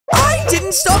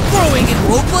didn't stop growing in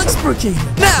Roblox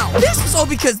BROOKHAVEN. Now, this was all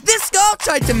because this girl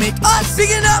tried to make us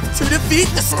big enough to defeat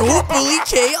the school bully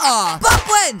KR. But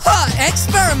when her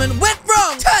experiment went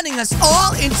wrong, turning us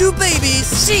all into babies,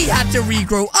 she had to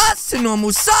regrow us to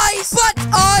normal size, but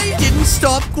I didn't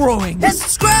stop growing. Let's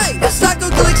subscribe. Let's go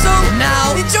Calixo.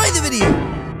 Now, enjoy the video.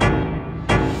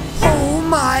 Oh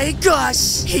my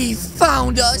gosh, he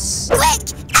found us.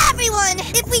 Quick, everyone!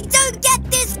 If we don't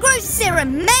get this growth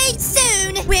serum made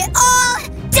soon, we're all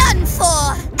done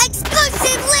for.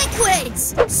 Explosive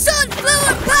liquids,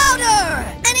 sunflower powder,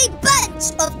 and a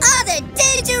bunch of other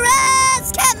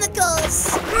dangerous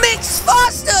chemicals. Mix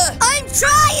faster. I'm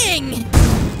trying.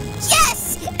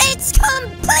 Yes, it's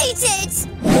completed.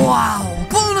 Wow,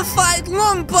 bonafide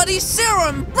long body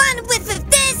serum. One whiff of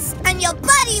this, and your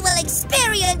body will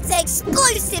experience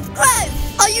explosive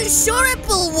growth. Are you sure it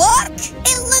will work?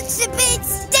 It looks a bit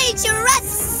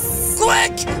dangerous.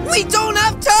 Quick, we don't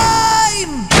have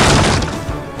time.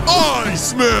 I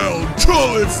smell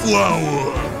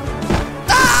cauliflower.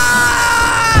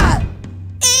 Ah!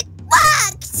 It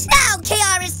worked. Now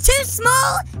KR is too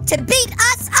small to beat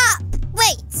us up.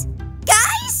 Wait,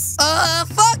 guys?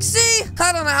 Foxy,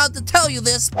 I don't know how to tell you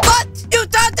this, but you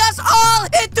turned us all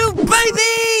into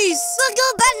babies!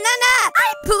 Google banana!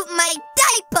 I pooped my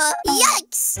diaper!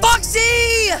 Yikes! Foxy!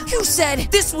 You said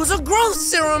this was a growth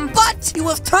serum, but you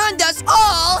have turned us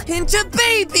all into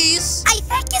babies! I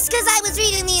think it's because I was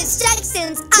reading the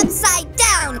instructions upside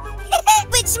down.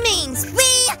 Which means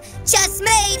we just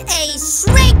made a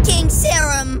shrinking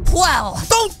serum. Well,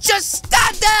 don't just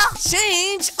stand there!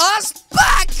 Change us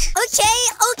back!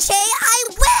 Okay, I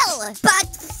will. But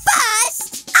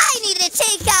first, I need to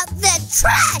take out the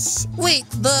trash. Wait,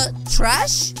 the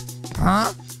trash?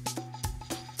 Huh?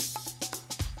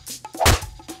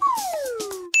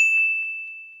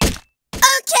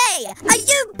 Okay, are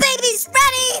you babies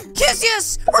ready?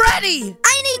 Yes, ready!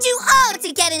 I need you all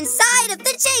to get inside of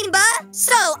the chamber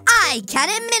so I can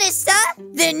administer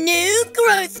the new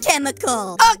growth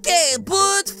chemical. Okay,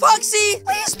 but Foxy,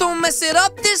 please don't mess it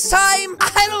up this time.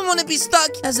 I don't want to be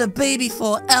stuck as a baby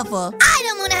forever. I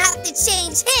don't want to have to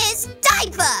change his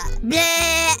diaper.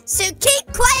 Bleh. So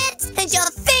keep quiet and your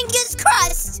fingers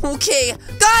crossed. Okay,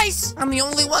 guys, I'm the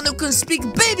only one who can speak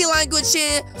baby language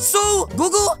here. So,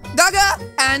 Google, Gaga,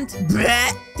 and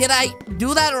bleh. Did I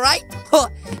do that right? Huh,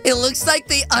 it looks like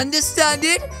they understand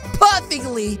it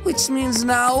perfectly. Which means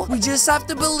now we just have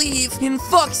to believe in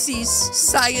Foxy's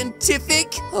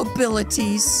scientific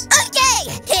abilities.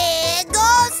 Okay, here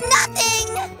goes nothing.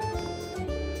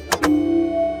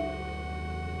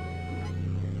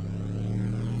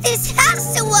 This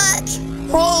has to work.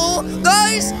 Oh,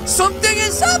 guys, something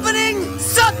is happening.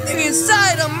 Something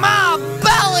inside of my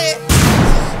belly.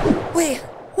 Wait,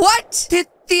 what? Did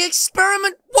the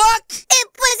experiment work? It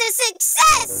was a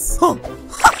success. Oh.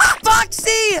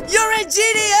 Foxy, you're a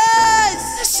genius!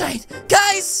 That's right.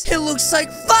 Guys, it looks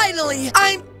like finally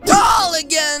I'm tall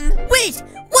again. Wait,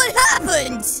 what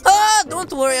happened?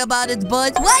 Don't worry about it,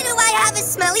 bud. Why do I have a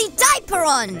smelly diaper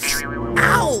on?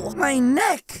 Ow, my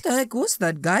neck. The heck was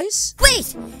that, guys?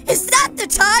 Wait, is that the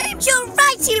time? You're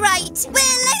righty right.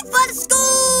 We're late for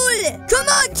school. Come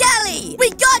on, Kelly. We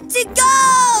got to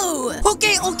go.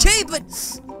 Okay, but...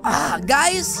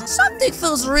 guys, something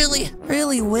feels really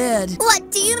weird. What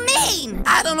do you mean?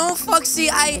 I don't know, Foxy.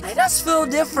 I just feel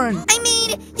different. I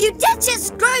mean, you did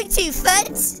just grow 2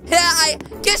 foot. Yeah, I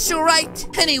guess you're right.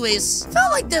 Anyways,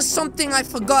 felt like there's something I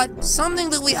forgot. Something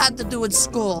that we had to do at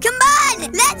school. Come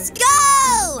on, let's go.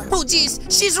 Oh, geez,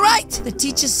 she's right. The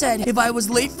teacher said if I was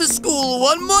late for school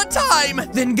one more time,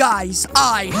 then guys,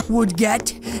 I would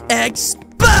get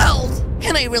expelled.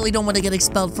 And I really don't want to get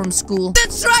expelled from school.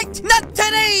 That's right! Not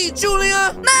today,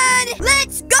 Julia! Man,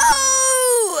 let's go!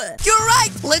 You're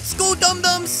right! Let's go,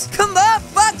 dum-dums! Come on,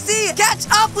 Foxy! Catch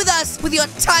up with us with your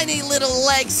tiny little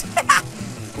legs!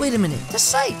 Wait a minute.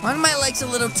 That's right. Aren't my legs a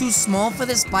little too small for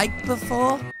this bike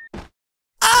before?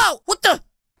 Ow! What the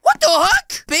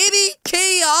heck? Baby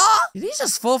KR? Did he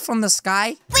just fall from the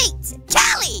sky? Wait,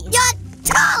 Callie, you're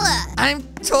taller! I'm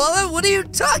taller? What are you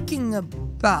talking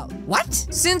about? What?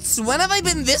 Since when have I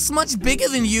been this much bigger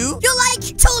than you? You're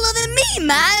like taller than me,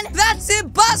 man! That's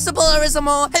impossible,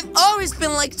 Arizamo! I've always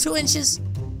been like 2 inches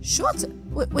shorter.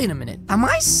 Wait a minute. Am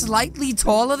I slightly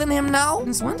taller than him now?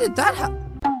 Since when did that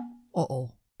happen? Uh-oh.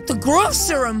 The growth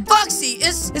serum! Foxy,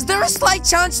 is there a slight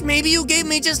chance maybe you gave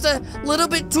me just a little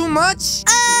bit too much?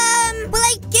 Well,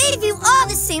 I gave you all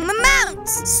the same amount,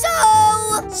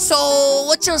 so... So,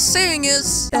 what you're saying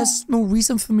is, there's no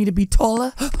reason for me to be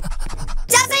taller?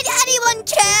 Doesn't anyone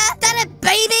care that a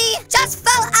baby just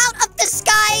fell out of the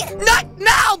sky? Not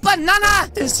now,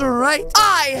 banana! It's alright.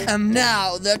 I am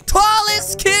now the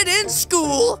tallest kid in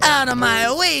school. Out of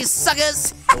my way,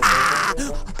 suckers.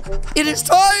 It is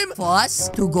time for us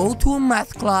to go to a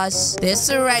math class. That's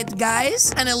alright,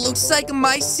 guys. And it looks like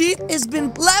my seat has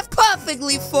been left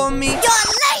perfectly for me.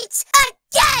 You're late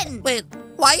again! Wait,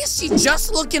 why is she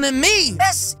just looking at me?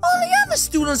 Yes, all the other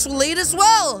students were late as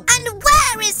well. And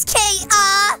where is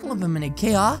KR? Hold up a minute,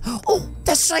 KR. Oh,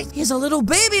 that's right. He's a little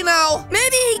baby now.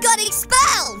 Maybe he got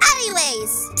expelled.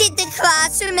 Anyways, did the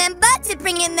class remember to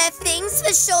bring in their things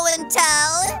for show and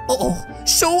tell? Uh-oh,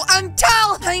 show and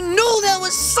tell. I knew there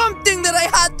was something that I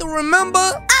had to remember.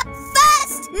 Up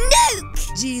first, Nuke!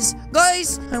 Jeez,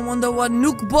 guys, I wonder what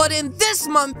Nuke brought in this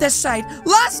month. That's right.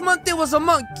 Last month there was a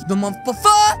monkey. The month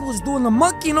before, he was doing the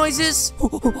monkey noises.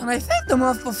 And I think the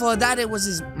month before that it was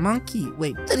his monkey.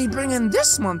 Wait, what did he bring in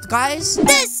this month, guys?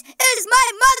 This is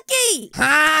my monkey!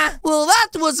 Huh? Well, that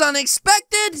was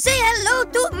unexpected. Say hello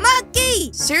to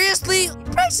monkey! Seriously?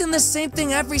 He brings in the same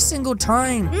thing every single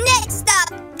time. Next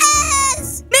up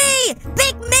is me!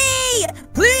 Big me!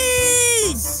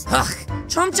 Please! Ugh,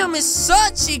 Chum Chum is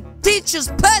such a teacher's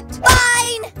pet.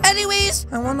 Fine! Anyways,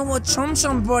 I wonder what Chum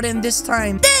Chum brought in this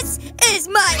time. This is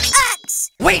my axe!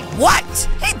 Wait, what?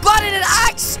 He brought in an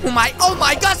axe? Oh my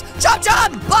gosh! Chum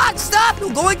Chum! Bot, stop!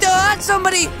 You're going to hurt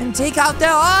somebody and take out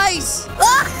their eyes.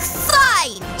 Ugh,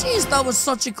 fine! Jeez, that was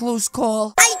such a close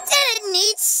call. I didn't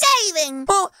need saving!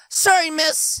 Oh, sorry,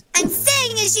 miss. And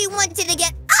seeing as you wanted to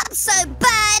get up so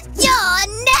bad,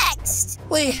 you're next!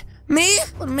 Wait, me?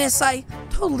 But miss, I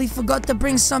totally forgot to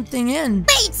bring something in.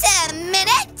 Wait a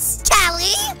minute,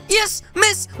 Callie! Yes,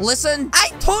 miss, listen, I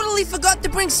totally forgot to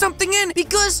bring something in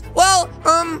because, well,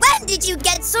 When did you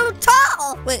get so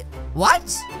tall? wait, what?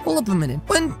 Hold up a minute.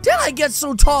 When did I get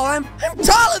so tall? I'm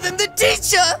taller than the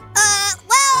teacher!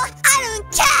 Well, I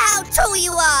don't care how tall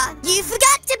you are. You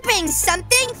forgot to bring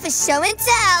something for show and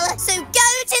tell, so go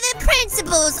to the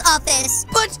principal's office.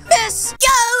 But, miss!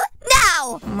 Go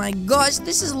now! Oh my gosh,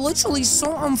 this is literally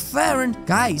so unfair. And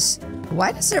guys,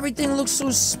 why does everything look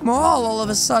so small all of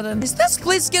a sudden? Is this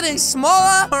place getting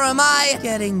smaller or am I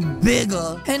getting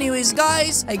bigger? Anyways,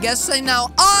 guys, I guess right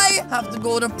now I have to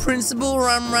go to Principal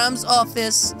Ram's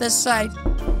office. That's right.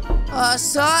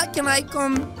 Sir, can I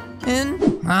come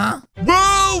in? Huh?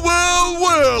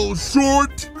 Well,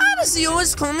 Short. Why does he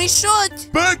always call me Short?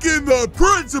 Back in the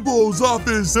principal's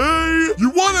office, eh?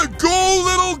 You wanna go,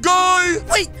 little guy?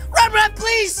 Wait, Ram,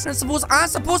 please! Principals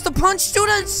aren't supposed to punch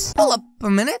students. Hold up a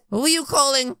minute. Who are you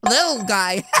calling little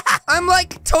guy? I'm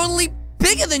like totally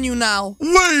bigger than you now.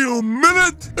 Wait a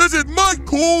minute. Is it my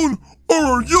cone or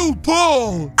are you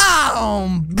tall?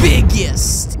 I'm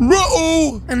biggest.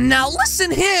 Uh-oh. And now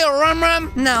listen here,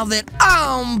 Ram. Now that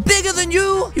I'm bigger than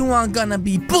you, you aren't gonna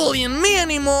be bullying me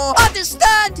anymore.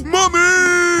 Understand?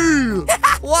 Mommy!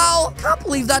 Wow, can't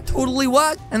believe that totally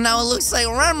worked. And now it looks like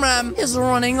Ram is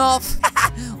running off.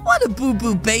 What a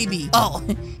boo-boo baby. Oh,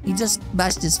 he just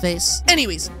bashed his face.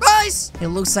 Anyways, guys, it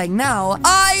looks like now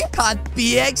I can't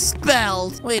be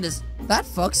expelled. Wait, is that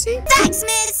Foxy? Thanks,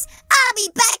 miss! I'll be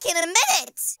back in a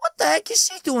minute! What the heck is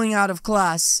she doing out of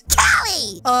class?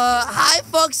 Callie! Hi,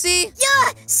 Foxy.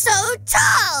 You're so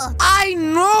tall! I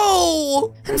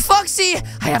know! And Foxy,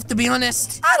 I have to be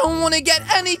honest, I don't want to get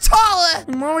any taller.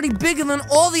 I'm already bigger than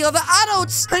all the other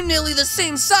adults. I'm nearly the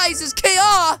same size as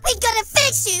KR. We gotta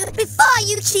fix you before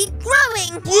you keep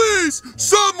growing! Please,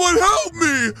 someone help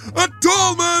me! A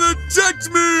tall man ejects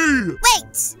me!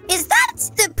 Wait, is that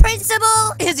the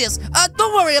principal? Yes,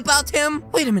 don't worry about him.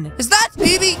 Wait a minute, is that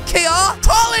baby KR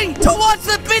calling towards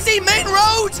the busy main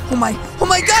road? Oh my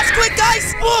gosh, quick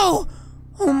guys! Whoa!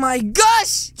 Oh my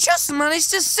gosh! Just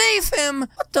managed to save him!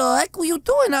 What the heck were you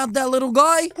doing out there, little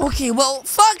guy? Okay, well,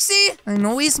 Foxy, I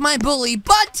know he's my bully,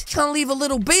 but can't leave a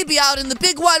little baby out in the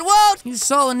big wide world. You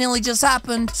saw what nearly just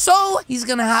happened. So, he's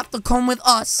gonna have to come with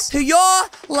us to your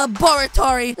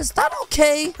laboratory. Is that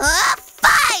okay?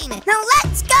 Fine! Now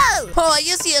let's go! Oh,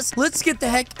 yes. Let's get the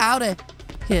heck out of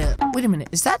here. Wait a minute.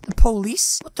 Is that the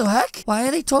police? What the heck? Why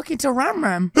are they talking to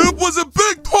Ram? It was a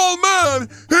big tall man!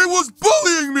 He was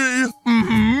bullying me!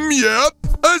 Yep.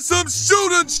 And some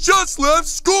students just left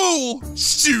school!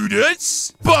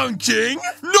 Students? Bunking?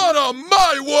 Not on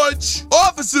my watch!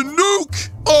 Officer Nuke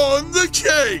on the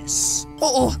case!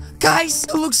 Uh-oh. Guys,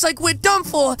 it looks like we're done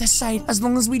for. That's right. As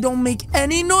long as we don't make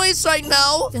any noise right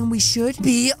now, then we should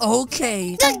be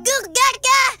okay.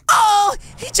 Oh,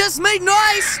 he just made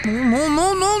noise.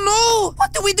 No.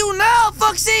 What do we do now,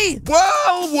 Foxy?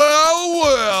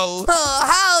 Well.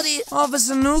 Howdy,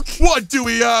 Officer Nuke. What do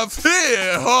we have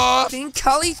here, huh? Think,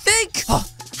 Cully, think. Oh,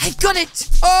 I got it.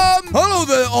 Hello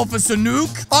there, Officer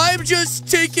Nuke. I'm just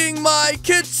taking my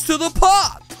kids to the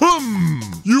park.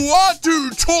 You are too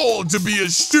tall to be a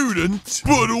student,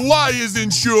 but why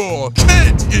isn't your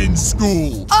kid in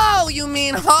school? Oh, you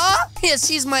mean her? Yes,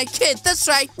 she's my kid. That's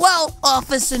right. Well,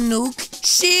 Officer Nuke,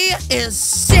 she is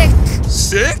sick.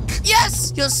 Sick?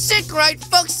 Yes, you're sick, right,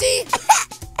 Foxy?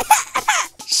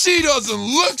 She doesn't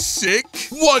look sick.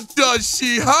 What does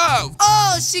she have?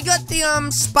 Oh, she got the,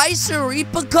 Spicy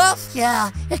Reaper cough.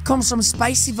 Yeah, it comes from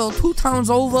Spicyville 2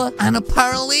 towns over. And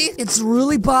apparently, it's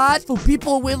really bad for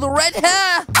people with red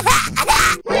hair.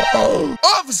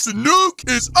 Officer Nuke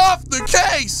is off the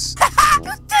case.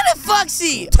 You did it,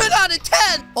 Foxy. 10 out of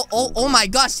 10. Oh my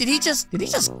gosh, did he just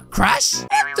crash?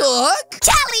 What the heck?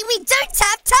 Charlie, we don't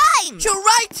have time. You're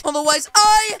right. Otherwise,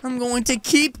 I am going to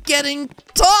keep getting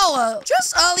taller.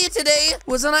 Just earlier today,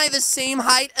 wasn't I the same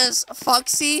height as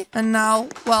Foxy? And now,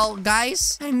 well,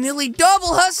 guys, I'm nearly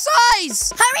double her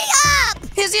size. Hurry up.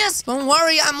 Yes. Don't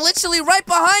worry, I'm literally right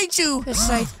behind you. That's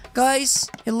right. Guys,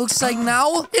 it looks like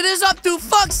now it is up to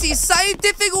Foxy's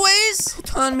scientific ways to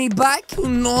turn me back to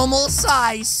normal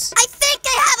size. I think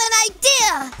I have an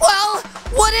idea. Well,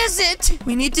 what is it?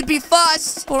 We need to be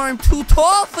fast, or I'm too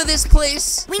tall for this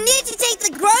place. We need to take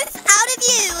the growth out of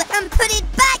you and put it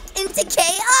back into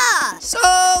KR.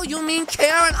 So, you mean KR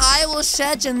and I will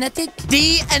share genetic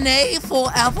DNA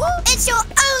forever? It's your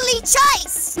only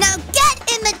choice. Now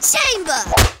get in the chamber.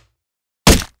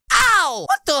 Ow!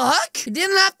 What the heck? You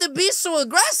didn't have to be so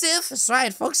aggressive. That's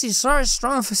right, Foxy's so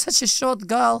strong for such a short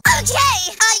girl.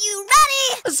 Okay, are you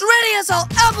ready? As ready as I'll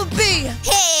ever be.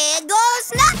 Here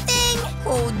goes nothing.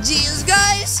 Oh, geez,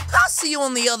 guys. I'll see you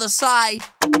on the other side.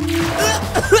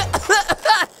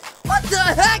 What the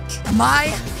heck? Am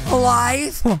I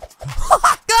alive?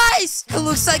 Guys, it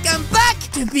looks like I'm back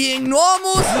to being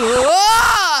normal.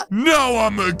 Now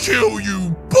I'ma kill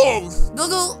you both.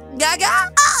 Google Gaga?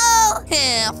 Uh-oh.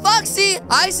 Yeah, Foxy,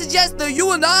 I suggest that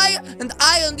you and I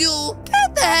and you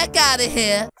get the heck out of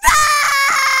here.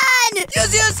 Run!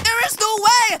 Yes, there is no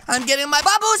way I'm getting my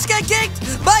babushka kicked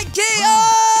by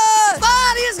KO!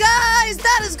 Bodies, guys,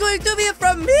 that is going to be it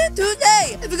from me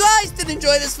today. If you guys did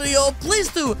enjoy this video, please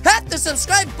do hit the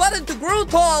subscribe button to grow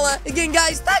taller. Again,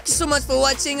 guys, thank you so much for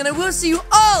watching, and I will see you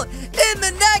all in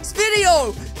the next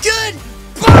video. Good